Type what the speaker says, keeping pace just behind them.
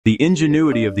The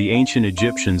ingenuity of the ancient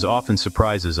Egyptians often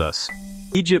surprises us.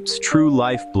 Egypt's true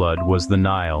lifeblood was the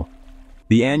Nile.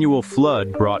 The annual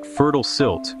flood brought fertile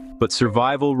silt, but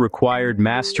survival required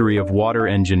mastery of water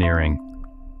engineering.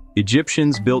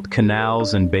 Egyptians built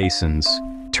canals and basins,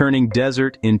 turning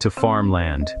desert into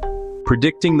farmland.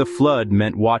 Predicting the flood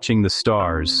meant watching the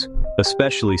stars,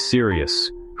 especially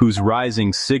Sirius, whose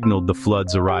rising signaled the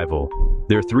flood's arrival.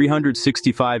 Their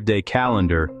 365-day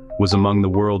calendar was among the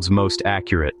world's most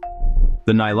accurate.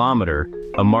 The Nilometer,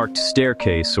 a marked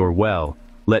staircase or well,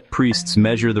 let priests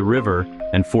measure the river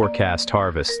and forecast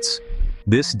harvests.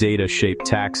 This data shaped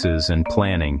taxes and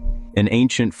planning, an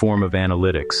ancient form of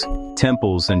analytics.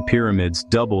 Temples and pyramids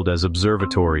doubled as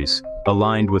observatories,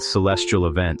 aligned with celestial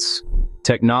events.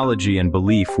 Technology and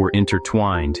belief were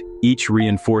intertwined, each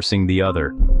reinforcing the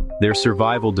other. Their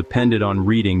survival depended on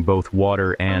reading both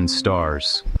water and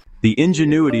stars. The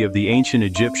ingenuity of the ancient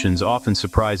Egyptians often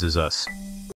surprises us.